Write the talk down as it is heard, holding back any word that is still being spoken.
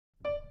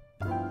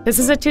This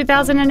is a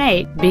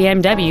 2008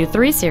 BMW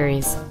 3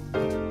 Series.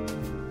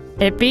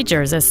 It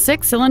features a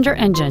 6-cylinder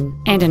engine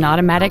and an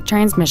automatic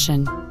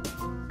transmission.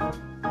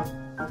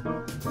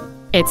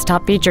 Its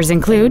top features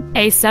include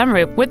a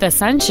sunroof with a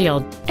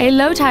sunshield, a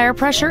low tire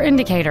pressure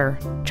indicator,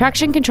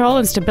 traction control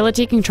and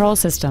stability control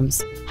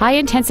systems,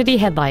 high-intensity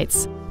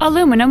headlights,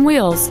 aluminum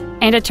wheels,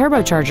 and a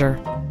turbocharger.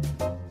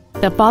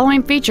 The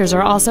following features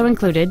are also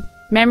included: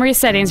 memory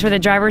settings for the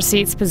driver's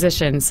seat's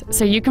positions,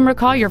 so you can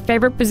recall your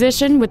favorite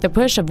position with the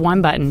push of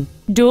one button,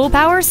 dual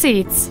power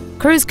seats,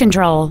 cruise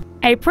control,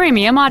 a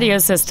premium audio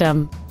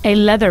system, a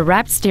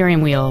leather-wrapped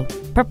steering wheel,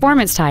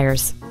 performance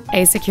tires,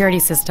 a security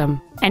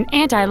system, an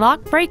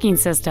anti-lock braking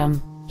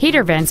system,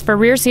 heater vents for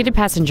rear-seated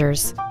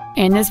passengers,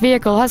 and this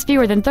vehicle has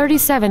fewer than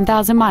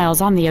 37,000 miles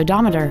on the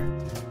odometer.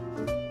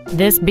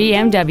 This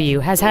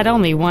BMW has had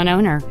only one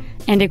owner,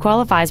 and it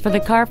qualifies for the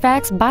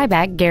Carfax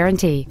buyback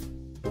guarantee.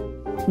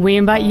 We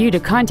invite you to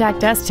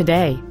contact us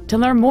today to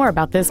learn more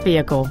about this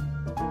vehicle.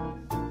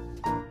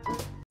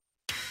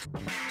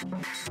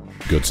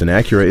 Goodson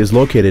Acura is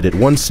located at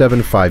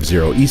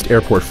 1750 East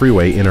Airport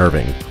Freeway in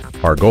Irving.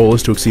 Our goal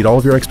is to exceed all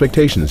of your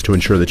expectations to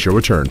ensure that you'll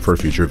return for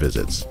future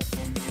visits.